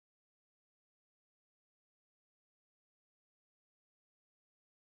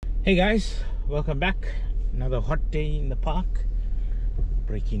Hey guys, welcome back. Another hot day in the park.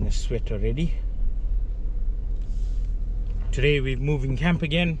 Breaking a sweat already. Today we're moving camp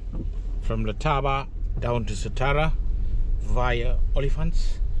again from Letaba down to Satara via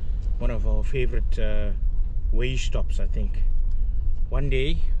Oliphants. One of our favorite way stops, I think. One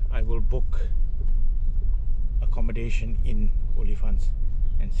day I will book accommodation in Oliphants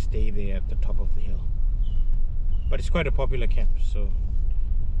and stay there at the top of the hill. But it's quite a popular camp, so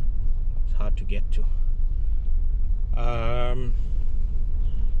hard to get to.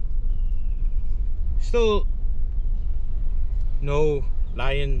 Still no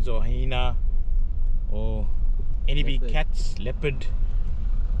lions or hyena or any big cats, leopard,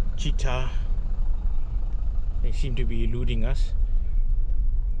 cheetah. They seem to be eluding us,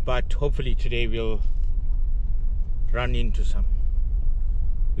 but hopefully today we'll run into some.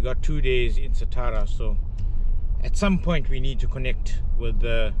 We got 2 days in Satara, so at some point we need to connect with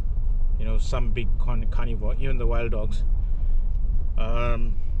the some big carnivore, even the wild dogs. But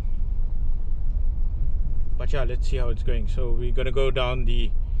yeah, let's see how it's going. So we're gonna go down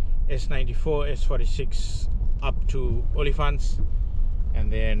the S94, S46 up to Oliphants,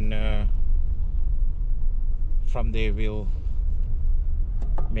 and then from there we'll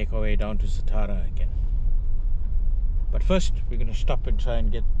make our way down to Satara again. But first we're gonna stop and try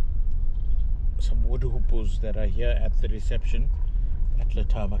and get some wood hoopers that are here at the reception at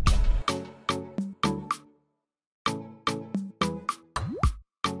Letaba camp.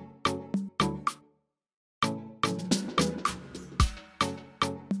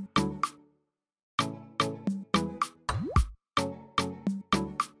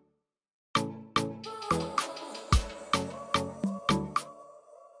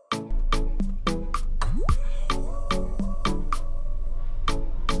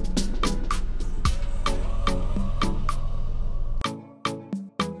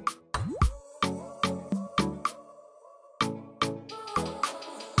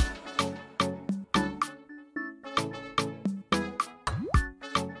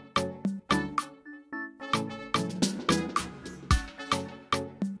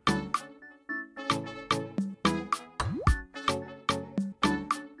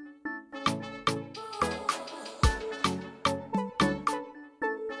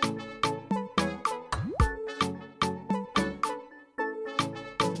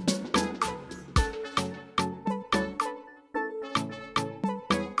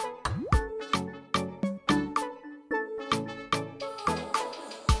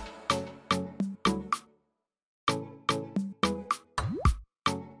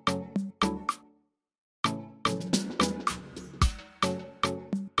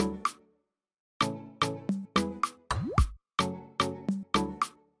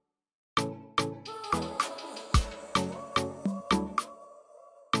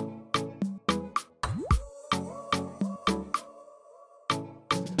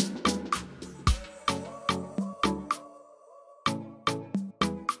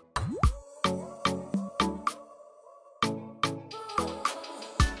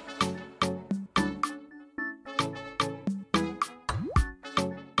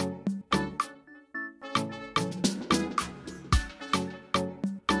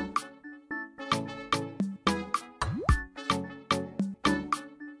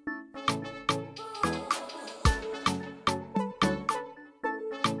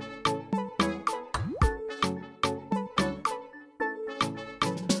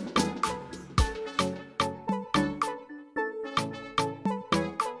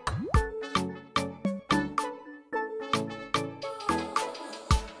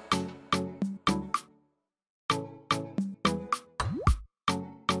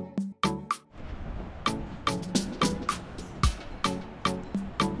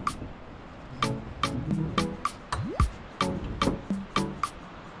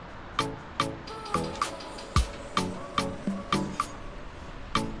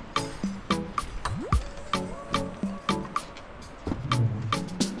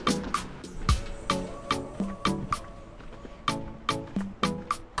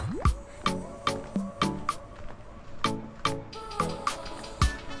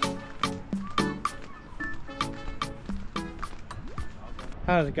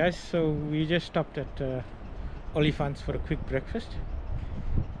 Alright guys, so we just stopped at Oliphants for a quick breakfast.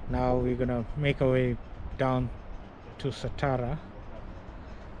 Now we're gonna make our way down to Satara.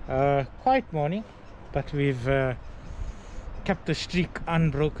 Quiet morning, but we've kept the streak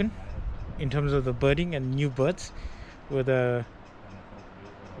unbroken in terms of the birding and new birds with a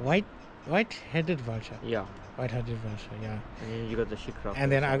white-headed vulture. Yeah. White-headed vulture, yeah. And then you got the shikra.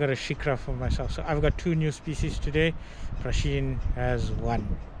 And then I got a shikra for myself. So I've got 2 new species today. Prasheen has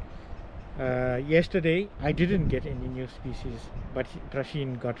 1. Yesterday I didn't get any new species, but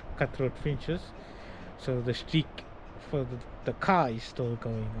Prasheen got cutthroat finches, so the streak for the car is still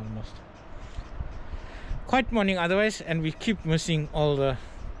going almost. Quite morning otherwise, and we keep missing all the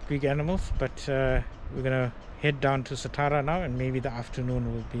big animals, but we're gonna head down to Satara now, and maybe the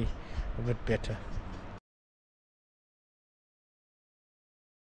afternoon will be a bit better.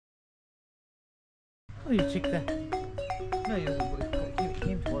 Oh, you check that? No, it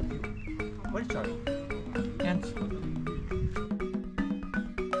came towards you. What is Charlie? Ants.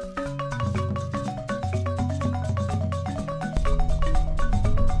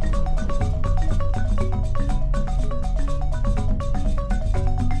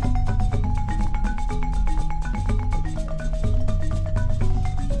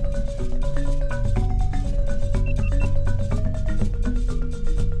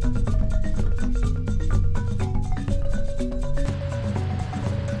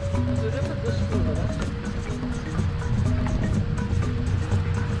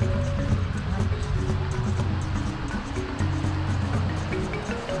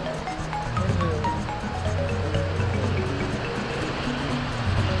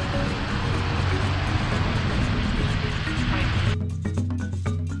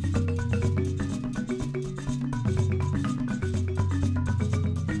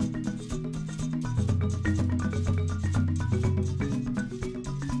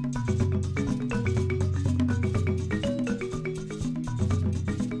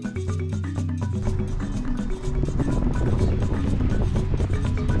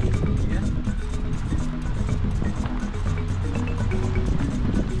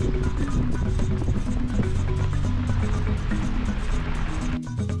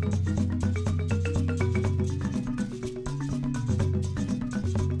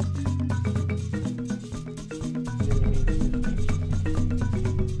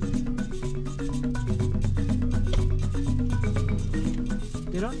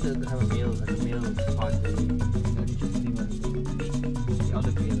 They don't have a male part. It's just female. The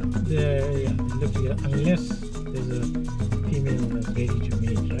other female. Yeah, they live together unless there's a female that's ready to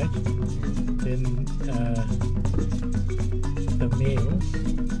mate, right? Then the males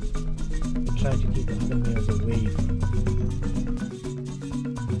try to keep the other males away.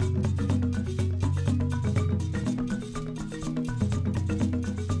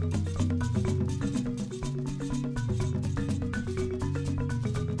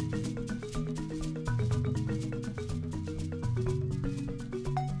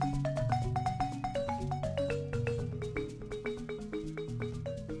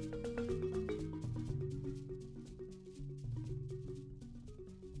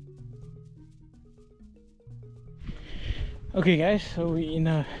 Okay guys, so we in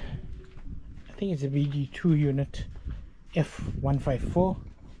a, I think it's a VG2 unit F154,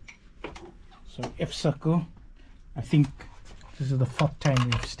 so F circle. I think this is the 4th time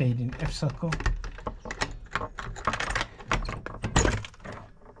we've stayed in F circle.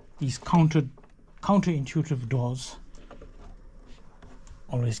 These counterintuitive doors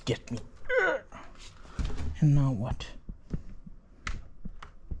always get me. And now what?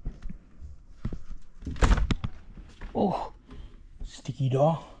 Oh, sticky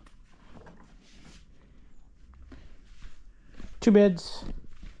door. 2 beds,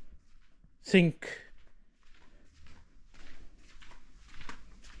 sink,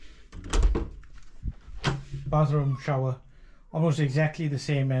 bathroom, shower, almost exactly the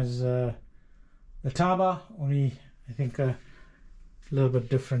same as Letaba, only I think a little bit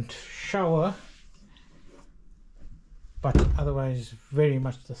different shower, but otherwise very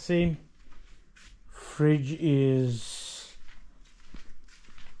much the same. Fridge is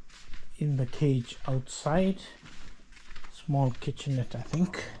in the cage outside. Small kitchenette, I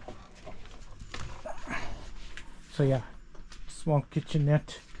think. So yeah, small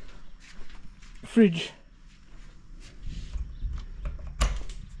kitchenette, fridge,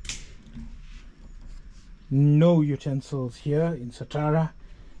 no utensils here in Satara,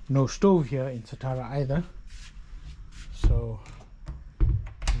 no stove here in Satara either, so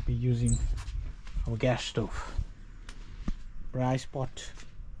we'll be using our gas stove. Rice pot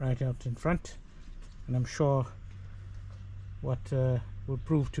right out in front, and I'm sure what will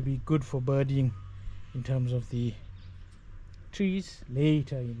prove to be good for birding in terms of the trees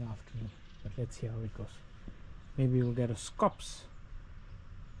later in the afternoon, but let's see how it goes. Maybe we'll get a scops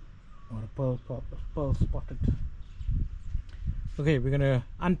or a pearl spotted. Okay, we're gonna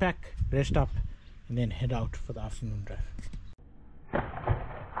unpack, rest up, and then head out for the afternoon drive.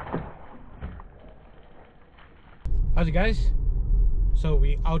 How's it, guys? So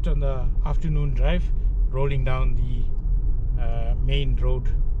we out on the afternoon drive, rolling down the main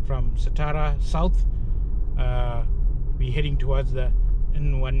road from Satara south. We're heading towards the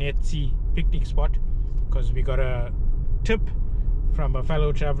Shingwedzi picnic spot because we got a tip from a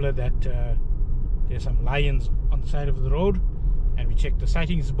fellow traveler that there's some lions on the side of the road, and we checked the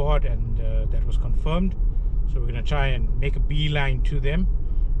sightings board, and that was confirmed. So we're gonna try and make a beeline to them.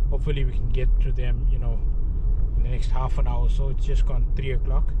 Hopefully we can get to them, you know, in the next half an hour or so. It's just gone 3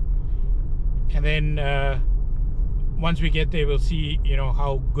 o'clock, and then once we get there, we'll see, you know,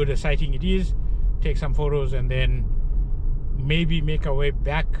 how good a sighting it is, take some photos, and then maybe make our way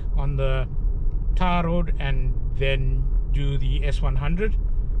back on the tar road and then do the S100.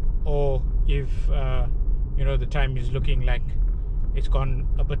 Or if you know, the time is looking like it's gone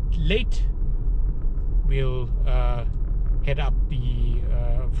a bit late, we'll head up the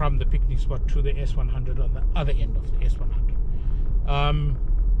from the picnic spot to the S100 on the other end of the S100.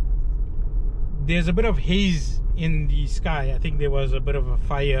 There's a bit of haze in the sky. I think there was a bit of a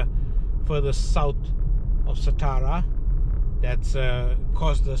fire further south of Satara that's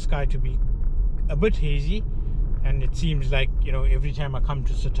caused the sky to be a bit hazy, and it seems like, you know, every time I come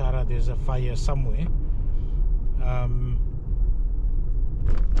to Satara there's a fire somewhere.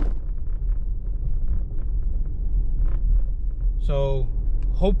 So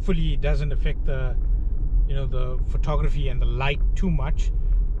hopefully it doesn't affect the, you know, the photography and the light too much,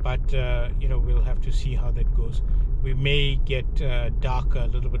 but you know, we'll have to see how that goes. We may get dark a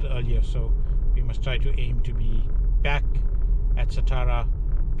little bit earlier, so we must try to aim to be back at Satara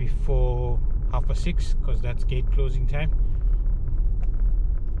before 6:30, because that's gate closing time.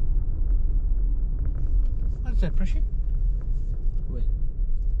 What's that, Prasheen? Wait.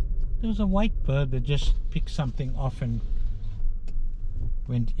 There was a white bird that just picked something off and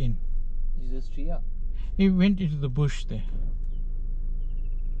went in. Is this tree up? It went into the bush there.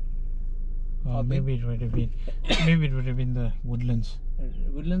 Oh, maybe it would have been. Maybe it would have been the woodlands.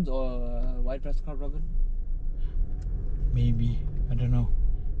 Woodlands or white breast cloud robin? Maybe, I don't know.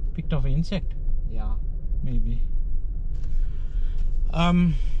 Picked off an insect. Yeah. Maybe.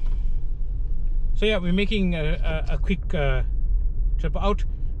 So yeah, we're making a quick trip out.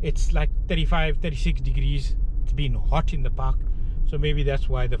 It's like 35, 36 degrees. It's been hot in the park, so maybe that's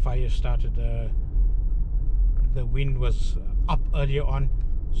why the fire started. The wind was up earlier on,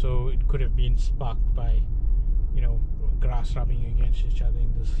 so it could have been sparked by, you know, grass rubbing against each other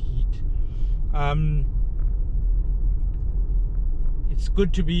in this heat. It's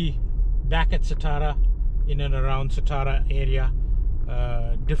good to be back at Satara, in and around Satara area.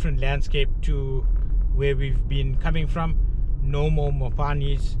 Different landscape to where we've been coming from. No more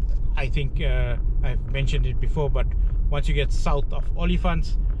mopanis. I think I've mentioned it before, but once you get south of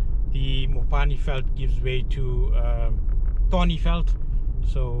Oliphants, the mopani felt gives way to thorny felt.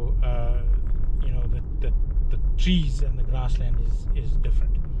 So you know, the trees and the grassland is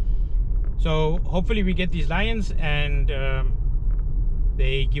different. So hopefully we get these lions, and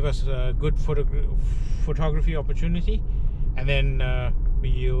they give us a good photography opportunity, and then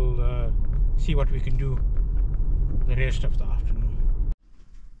we'll see what we can do the rest of the afternoon.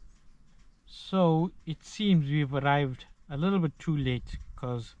 So it seems we've arrived a little bit too late,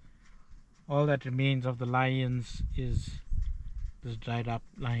 because all that remains of the lions is this dried up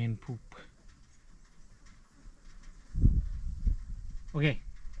lion poop. Okay,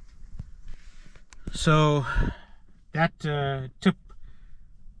 so that tip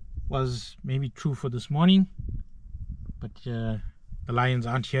was maybe true for this morning, but the lions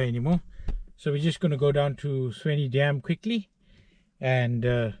aren't here anymore. So we're just going to go down to Sweni Dam quickly and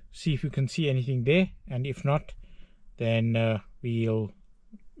see if we can see anything there, and if not, then we'll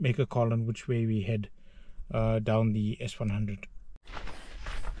make a call on which way we head down the S100.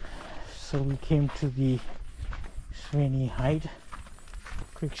 So we came to the Sweni hide,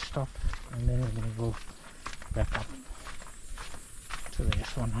 quick stop, and then we're going to go back up to the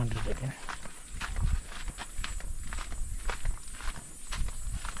S100 again.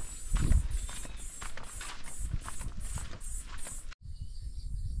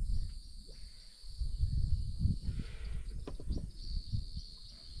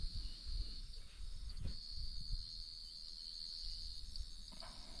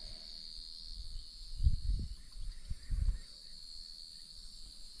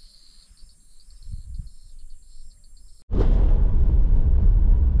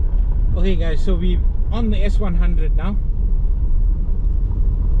 Okay guys, so we're on the S100 now.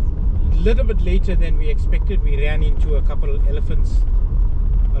 A little bit later than we expected. We ran into a couple of elephants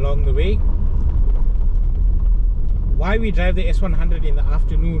along the way. Why we drive the S100 in the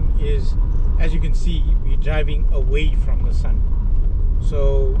afternoon is, as you can see, we're driving away from the sun.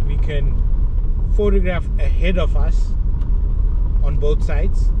 So we can photograph ahead of us on both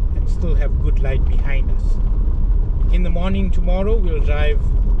sides and still have good light behind us. In the morning tomorrow we'll drive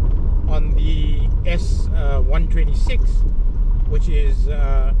on the S126, which is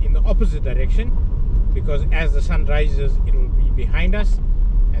in the opposite direction, because as the sun rises it will be behind us,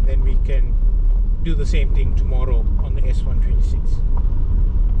 and then we can do the same thing tomorrow on the S126.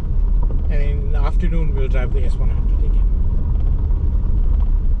 And in the afternoon we'll drive the S100 again.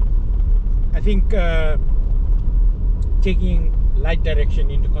 I think taking light direction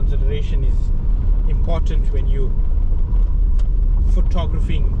into consideration is important when you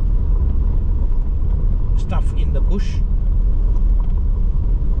photographing stuff in the bush,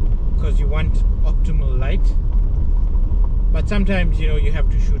 because you want optimal light. But sometimes, you know, you have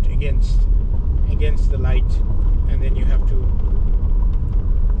to shoot against the light, and then you have to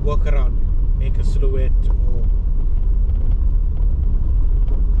work around, make a silhouette or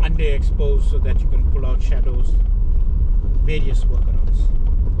underexpose so that you can pull out shadows, various workarounds.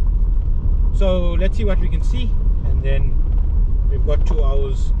 So let's see what we can see, and then we've got 2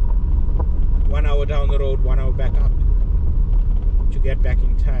 hours, 1 hour down the road, 1 hour back up to get back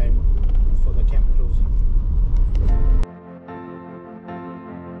in time for the camp closing.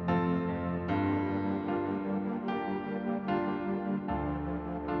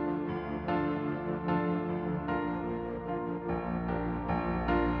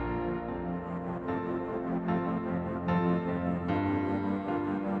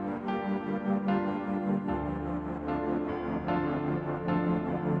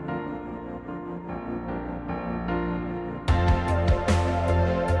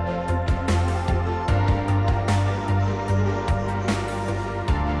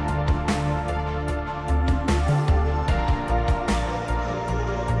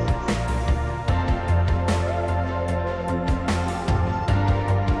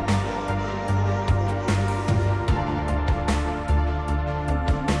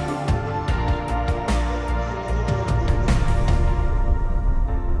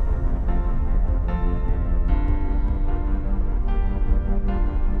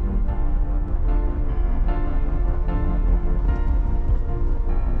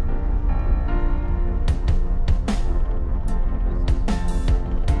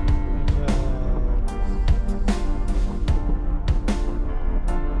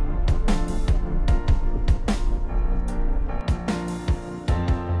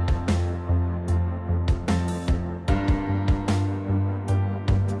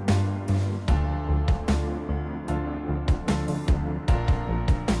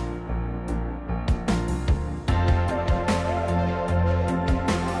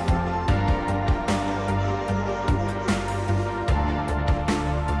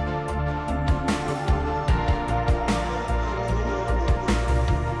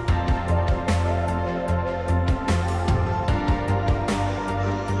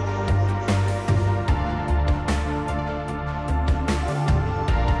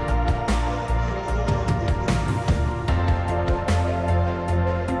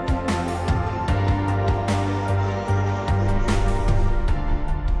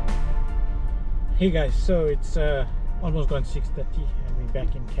 Hey guys, so it's almost gone 6:30 and we're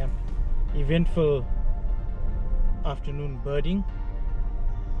back in camp. Eventful afternoon birding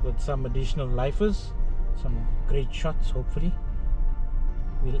with some additional lifers, some great shots. Hopefully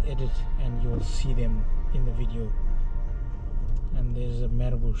we'll edit and you'll see them in the video. And there's a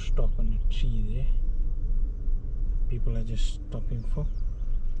marabou stock on the tree there. People are just stopping for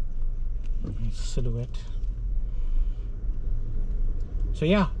silhouette. So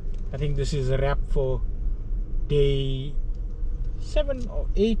yeah, I think this is a wrap for day 7 or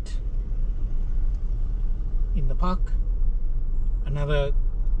 8 in the park. Another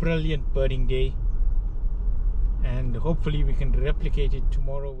brilliant birding day, and hopefully we can replicate it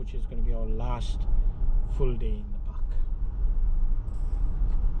tomorrow, which is going to be our last full day in the park.